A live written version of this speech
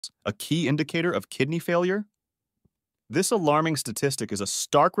a key indicator of kidney failure? This alarming statistic is a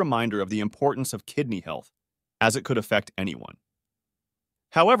stark reminder of the importance of kidney health, as it could affect anyone.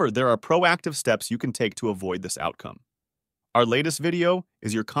 However, there are proactive steps you can take to avoid this outcome. Our latest video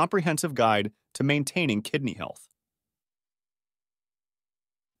is your comprehensive guide to maintaining kidney health.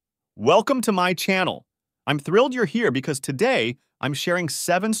 Welcome to my channel. I'm thrilled you're here because today I'm sharing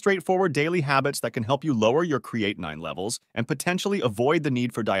 7 straightforward daily habits that can help you lower your creatinine levels and potentially avoid the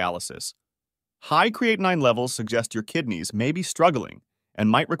need for dialysis. High creatinine levels suggest your kidneys may be struggling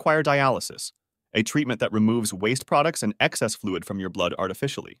and might require dialysis, a treatment that removes waste products and excess fluid from your blood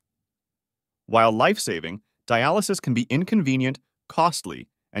artificially. While life-saving, dialysis can be inconvenient, costly,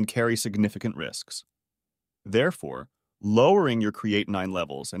 and carry significant risks. Therefore, lowering your creatinine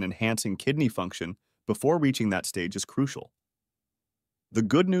levels and enhancing kidney function before reaching that stage is crucial. The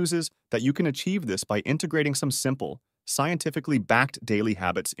good news is that you can achieve this by integrating some simple, scientifically backed daily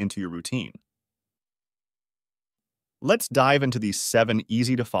habits into your routine. Let's dive into these 7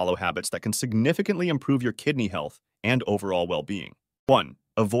 easy-to-follow habits that can significantly improve your kidney health and overall well-being. 1.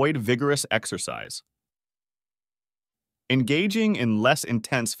 Avoid vigorous exercise. Engaging in less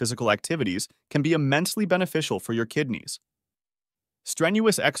intense physical activities can be immensely beneficial for your kidneys.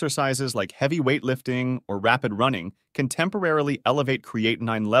 Strenuous exercises like heavy weightlifting or rapid running can temporarily elevate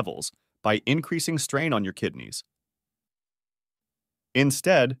creatinine levels by increasing strain on your kidneys.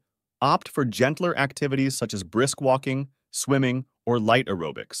 Instead, opt for gentler activities such as brisk walking, swimming, or light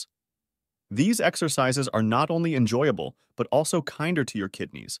aerobics. These exercises are not only enjoyable, but also kinder to your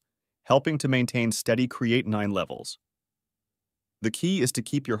kidneys, helping to maintain steady creatinine levels. The key is to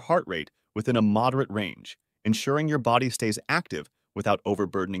keep your heart rate within a moderate range, ensuring your body stays active without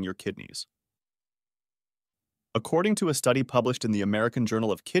overburdening your kidneys. According to a study published in the American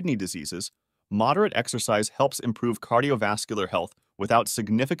Journal of Kidney Diseases, moderate exercise helps improve cardiovascular health without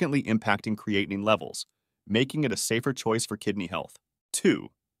significantly impacting creatinine levels, making it a safer choice for kidney health. 2.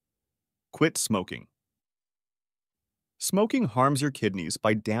 Quit smoking. Smoking harms your kidneys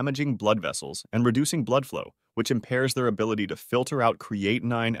by damaging blood vessels and reducing blood flow, which impairs their ability to filter out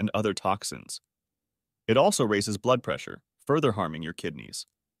creatinine and other toxins. It also raises blood pressure, further harming your kidneys.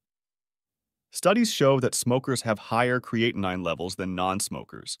 Studies show that smokers have higher creatinine levels than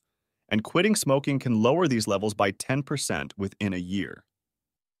non-smokers, and quitting smoking can lower these levels by 10% within a year.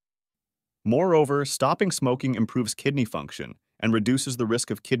 Moreover, stopping smoking improves kidney function and reduces the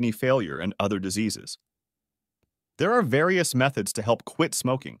risk of kidney failure and other diseases. There are various methods to help quit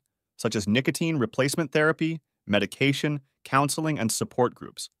smoking, such as nicotine replacement therapy, medication, counseling, and support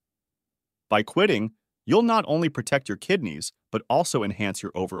groups. By quitting, you'll not only protect your kidneys, but also enhance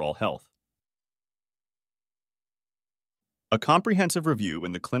your overall health. A comprehensive review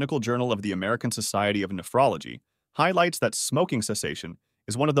in the Clinical Journal of the American Society of Nephrology highlights that smoking cessation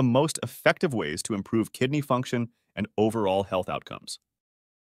is one of the most effective ways to improve kidney function and overall health outcomes.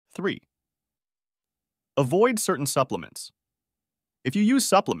 3. Avoid certain supplements. If you use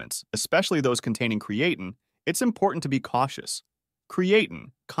supplements, especially those containing creatine, it's important to be cautious.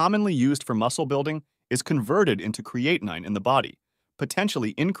 Creatine, commonly used for muscle building, is converted into creatinine in the body,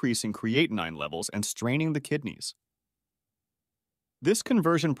 potentially increasing creatinine levels and straining the kidneys. This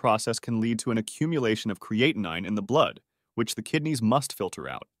conversion process can lead to an accumulation of creatinine in the blood, which the kidneys must filter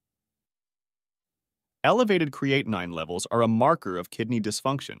out. Elevated creatinine levels are a marker of kidney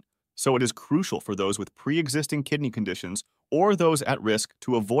dysfunction, so it is crucial for those with pre-existing kidney conditions or those at risk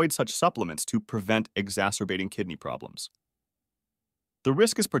to avoid such supplements to prevent exacerbating kidney problems. The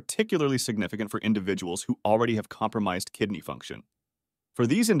risk is particularly significant for individuals who already have compromised kidney function. For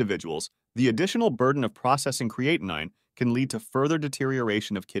these individuals, the additional burden of processing creatinine can lead to further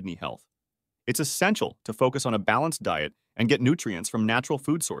deterioration of kidney health. It's essential to focus on a balanced diet and get nutrients from natural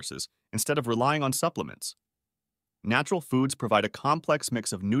food sources instead of relying on supplements. Natural foods provide a complex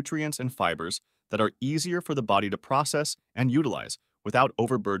mix of nutrients and fibers that are easier for the body to process and utilize without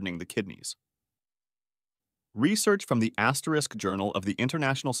overburdening the kidneys. Research from the Asterisk Journal of the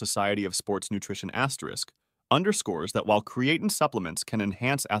International Society of Sports Nutrition Asterisk underscores that while creatine supplements can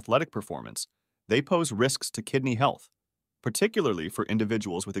enhance athletic performance, they pose risks to kidney health, particularly for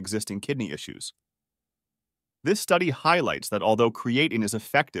individuals with existing kidney issues. This study highlights that although creatine is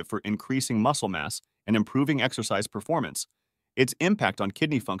effective for increasing muscle mass and improving exercise performance, its impact on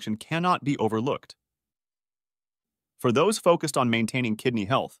kidney function cannot be overlooked. For those focused on maintaining kidney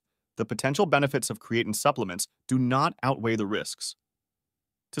health, the potential benefits of creatine supplements do not outweigh the risks.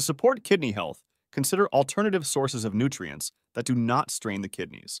 To support kidney health, consider alternative sources of nutrients that do not strain the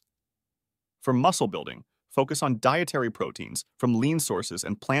kidneys. For muscle building, focus on dietary proteins from lean sources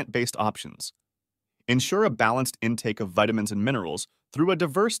and plant-based options. Ensure a balanced intake of vitamins and minerals through a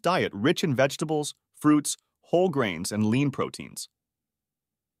diverse diet rich in vegetables, fruits, whole grains, and lean proteins.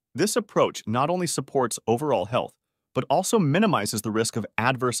 This approach not only supports overall health, but also minimizes the risk of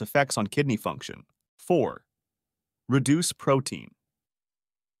adverse effects on kidney function. 4. Reduce protein.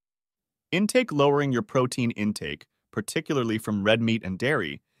 Lowering your protein intake, particularly from red meat and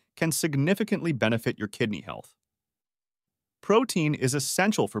dairy, can significantly benefit your kidney health. Protein is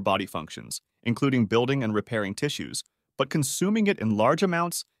essential for body functions, including building and repairing tissues, but consuming it in large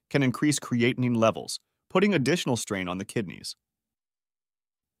amounts can increase creatinine levels, putting additional strain on the kidneys.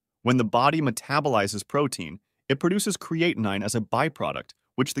 When the body metabolizes protein, it produces creatinine as a byproduct,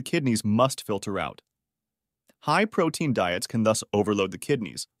 which the kidneys must filter out. High-protein diets can thus overload the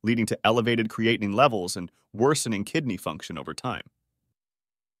kidneys, leading to elevated creatinine levels and worsening kidney function over time.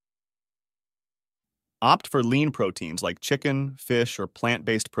 Opt for lean proteins like chicken, fish, or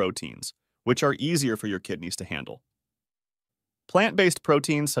plant-based proteins, which are easier for your kidneys to handle. Plant-based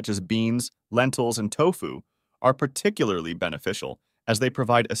proteins such as beans, lentils, and tofu are particularly beneficial as they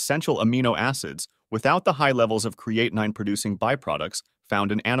provide essential amino acids without the high levels of creatinine-producing byproducts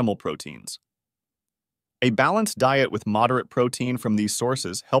found in animal proteins. A balanced diet with moderate protein from these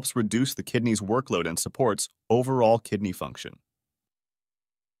sources helps reduce the kidney's workload and supports overall kidney function.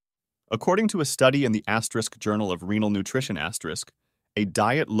 According to a study in the Journal of Renal Nutrition a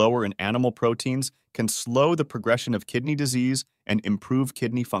diet lower in animal proteins can slow the progression of kidney disease and improve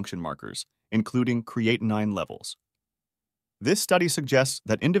kidney function markers, including creatinine levels. This study suggests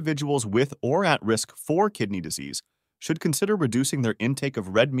that individuals with or at risk for kidney disease should consider reducing their intake of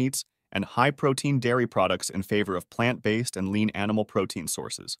red meats and high-protein dairy products in favor of plant-based and lean animal protein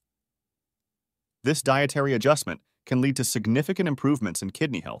sources. This dietary adjustment can lead to significant improvements in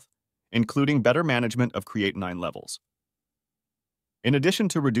kidney health, including better management of creatinine levels. In addition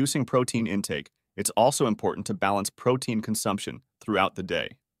to reducing protein intake, it's also important to balance protein consumption throughout the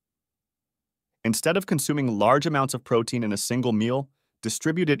day. Instead of consuming large amounts of protein in a single meal,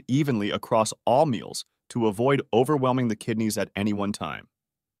 distribute it evenly across all meals to avoid overwhelming the kidneys at any one time.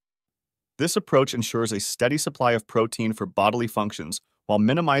 This approach ensures a steady supply of protein for bodily functions while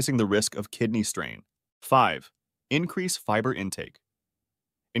minimizing the risk of kidney strain. 5. Increase fiber intake.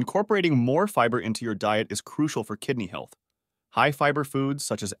 Incorporating more fiber into your diet is crucial for kidney health. High-fiber foods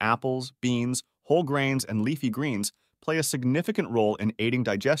such as apples, beans, whole grains, and leafy greens play a significant role in aiding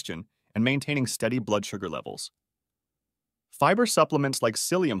digestion and maintaining steady blood sugar levels. Fiber supplements like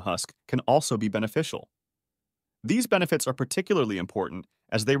psyllium husk can also be beneficial. These benefits are particularly important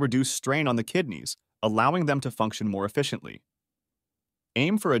as they reduce strain on the kidneys, allowing them to function more efficiently.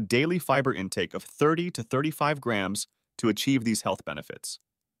 Aim for a daily fiber intake of 30 to 35 grams to achieve these health benefits.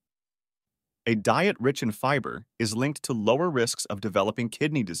 A diet rich in fiber is linked to lower risks of developing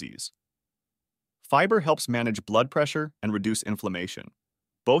kidney disease. Fiber helps manage blood pressure and reduce inflammation,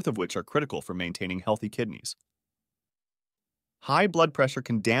 both of which are critical for maintaining healthy kidneys. High blood pressure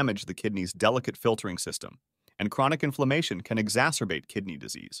can damage the kidney's delicate filtering system, and chronic inflammation can exacerbate kidney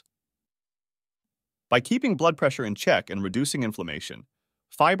disease. By keeping blood pressure in check and reducing inflammation,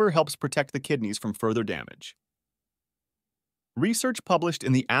 fiber helps protect the kidneys from further damage. Research published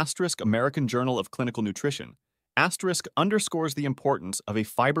in the American Journal of Clinical Nutrition underscores the importance of a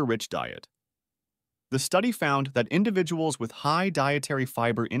fiber-rich diet. The study found that individuals with high dietary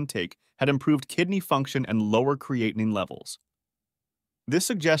fiber intake had improved kidney function and lower creatinine levels. This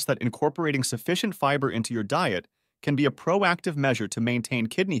suggests that incorporating sufficient fiber into your diet can be a proactive measure to maintain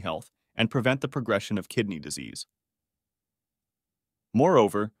kidney health and prevent the progression of kidney disease.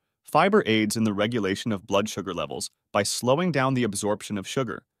 Moreover, fiber aids in the regulation of blood sugar levels by slowing down the absorption of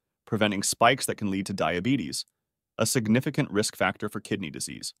sugar, preventing spikes that can lead to diabetes, a significant risk factor for kidney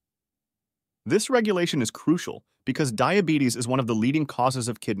disease. This regulation is crucial because diabetes is one of the leading causes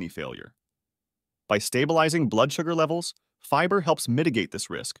of kidney failure. By stabilizing blood sugar levels, fiber helps mitigate this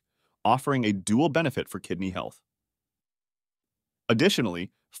risk, offering a dual benefit for kidney health.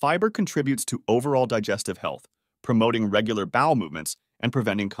 Additionally, fiber contributes to overall digestive health, promoting regular bowel movements and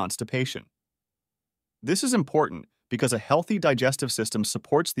preventing constipation. This is important because a healthy digestive system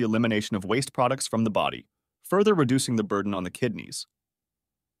supports the elimination of waste products from the body, further reducing the burden on the kidneys.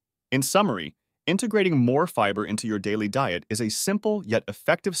 In summary, integrating more fiber into your daily diet is a simple yet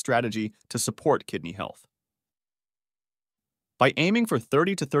effective strategy to support kidney health. By aiming for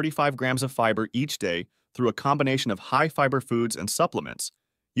 30 to 35 grams of fiber each day through a combination of high-fiber foods and supplements,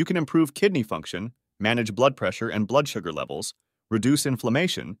 you can improve kidney function, manage blood pressure and blood sugar levels, reduce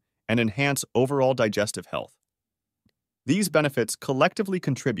inflammation, and enhance overall digestive health. These benefits collectively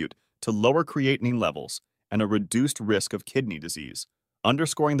contribute to lower creatinine levels and a reduced risk of kidney disease,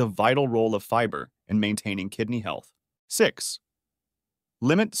 underscoring the vital role of fiber in maintaining kidney health. 6.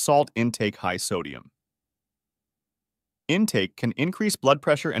 Limit salt intake. High sodium intake can increase blood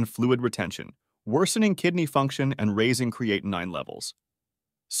pressure and fluid retention, worsening kidney function and raising creatinine levels.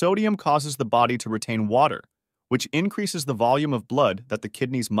 Sodium causes the body to retain water, which increases the volume of blood that the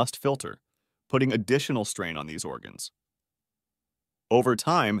kidneys must filter, putting additional strain on these organs. Over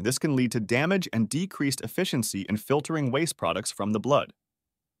time, this can lead to damage and decreased efficiency in filtering waste products from the blood.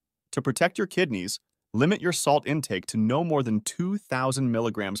 To protect your kidneys, limit your salt intake to no more than 2,000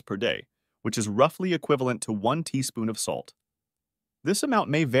 milligrams per day, which is roughly equivalent to 1 teaspoon of salt. This amount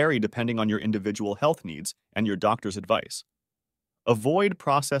may vary depending on your individual health needs and your doctor's advice. Avoid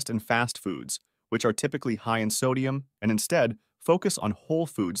processed and fast foods, which are typically high in sodium, and instead focus on whole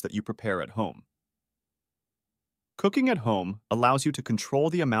foods that you prepare at home. Cooking at home allows you to control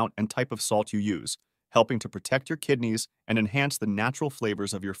the amount and type of salt you use, helping to protect your kidneys and enhance the natural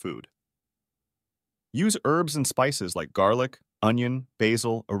flavors of your food. Use herbs and spices like garlic, onion,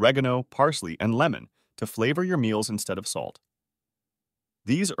 basil, oregano, parsley, and lemon to flavor your meals instead of salt.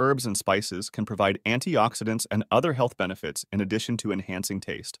 These herbs and spices can provide antioxidants and other health benefits in addition to enhancing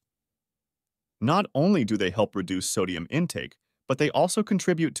taste. Not only do they help reduce sodium intake, but they also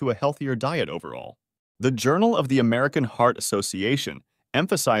contribute to a healthier diet overall. The Journal of the American Heart Association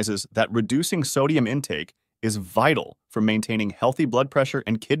emphasizes that reducing sodium intake is vital for maintaining healthy blood pressure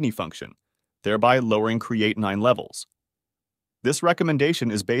and kidney function, thereby lowering creatinine levels. This recommendation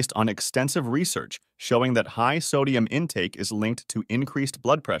is based on extensive research showing that high sodium intake is linked to increased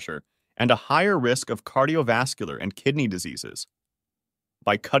blood pressure and a higher risk of cardiovascular and kidney diseases.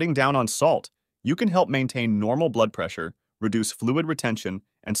 By cutting down on salt, you can help maintain normal blood pressure, reduce fluid retention,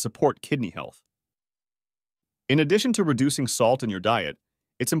 and support kidney health. In addition to reducing salt in your diet,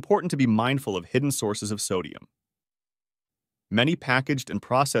 it's important to be mindful of hidden sources of sodium. Many packaged and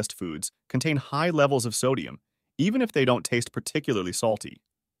processed foods contain high levels of sodium, even if they don't taste particularly salty.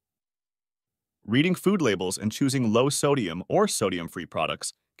 Reading food labels and choosing low sodium or sodium-free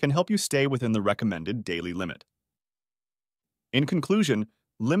products can help you stay within the recommended daily limit. In conclusion,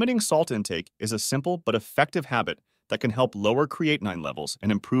 limiting salt intake is a simple but effective habit that can help lower creatinine levels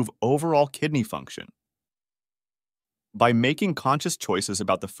and improve overall kidney function. By making conscious choices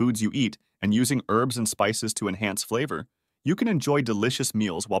about the foods you eat and using herbs and spices to enhance flavor, you can enjoy delicious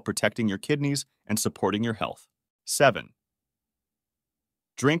meals while protecting your kidneys and supporting your health. 7.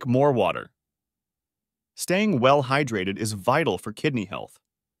 Drink more water. Staying well hydrated is vital for kidney health.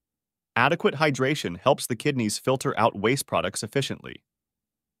 Adequate hydration helps the kidneys filter out waste products efficiently.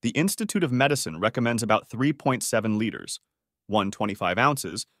 The Institute of Medicine recommends about 3.7 liters, 125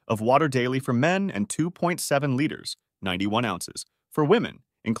 ounces, of water daily for men and 2.7 liters, 91 ounces, for women,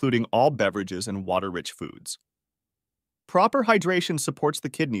 including all beverages and water-rich foods. Proper hydration supports the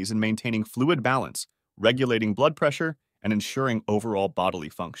kidneys in maintaining fluid balance, regulating blood pressure, and ensuring overall bodily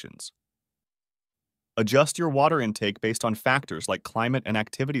functions. Adjust your water intake based on factors like climate and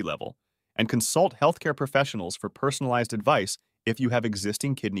activity level, and consult healthcare professionals for personalized advice if you have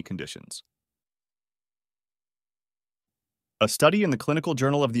existing kidney conditions. A study in the Clinical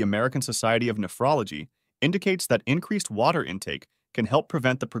Journal of the American Society of Nephrology indicates that increased water intake can help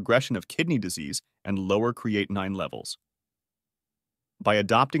prevent the progression of kidney disease and lower creatinine levels. By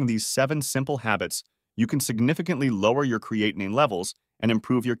adopting these 7 simple habits, you can significantly lower your creatinine levels and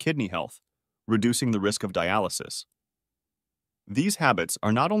improve your kidney health, reducing the risk of dialysis. These habits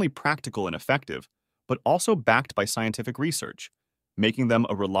are not only practical and effective, but also backed by scientific research, making them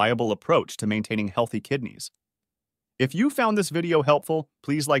a reliable approach to maintaining healthy kidneys. If you found this video helpful,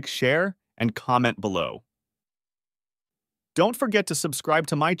 please like, share, and comment below. Don't forget to subscribe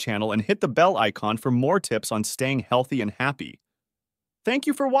to my channel and hit the bell icon for more tips on staying healthy and happy. Thank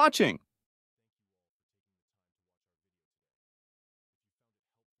you for watching!